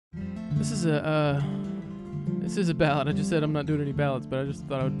This is a ballad. I just said I'm not doing any ballads, but I just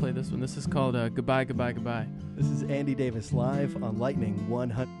thought I would play this one. This is called Goodbye, Goodbye, Goodbye. This is Andy Davis live on Lightning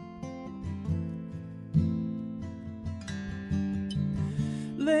 100.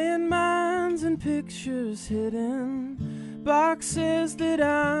 Landmines and pictures hidden, boxes that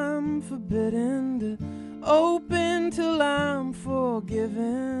I'm forbidden to open till I'm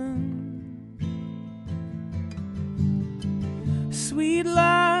forgiven. Sweet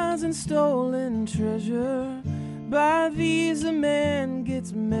lies and stolen treasure, by these a man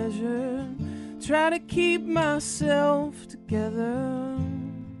gets measured. Try to keep myself together.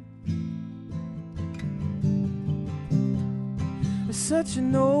 It's such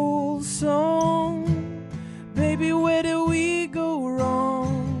an old song, baby, where do we go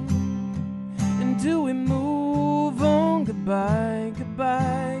wrong? And do we move on? Goodbye,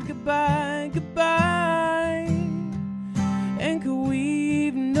 goodbye, goodbye, goodbye. And could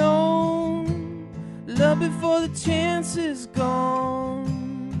we've known love before the chance is gone?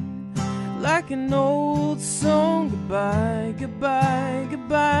 Like an old song, goodbye, goodbye,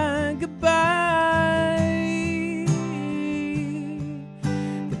 goodbye, goodbye,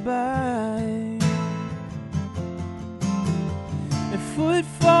 goodbye. And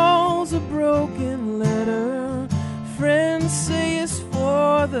footfalls a broken letter, friends say it's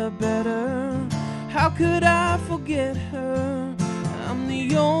for the better. How could I forget her? I'm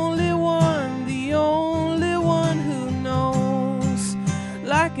the only one who knows.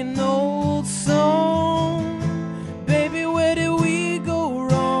 Like an old song, baby, where do we go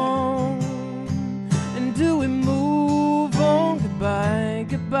wrong? And do we move on? Goodbye,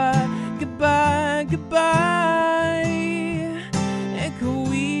 goodbye, goodbye, goodbye. And could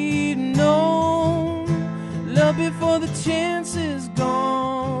we know love before the chance is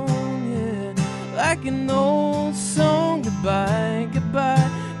gone? Like an old song, goodbye, goodbye,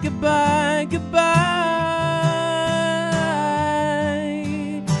 goodbye, goodbye,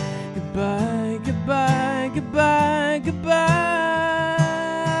 goodbye, goodbye, goodbye, goodbye,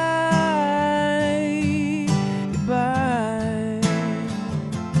 goodbye,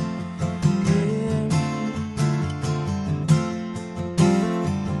 yeah.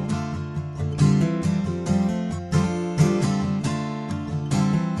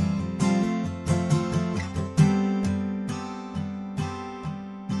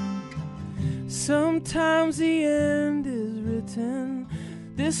 Sometimes the end is written,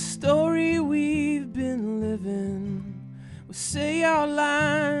 this story we've been living. We'll say our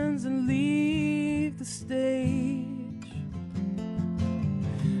lines and leave the stage,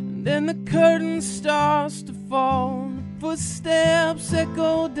 and then the curtain starts to fall, and the footsteps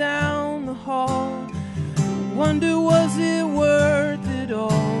echo down the hall. Wonder, was it worth it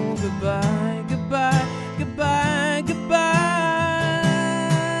all? Goodbye, goodbye, goodbye, goodbye.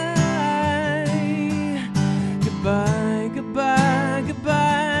 Goodbye, goodbye,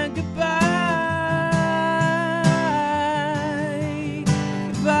 goodbye, goodbye,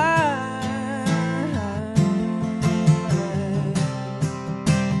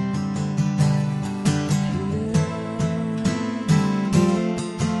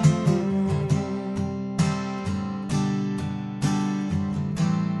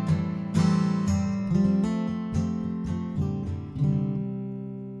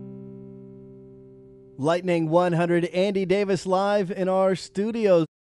 Lightning 100, Andy Davis live in our studios.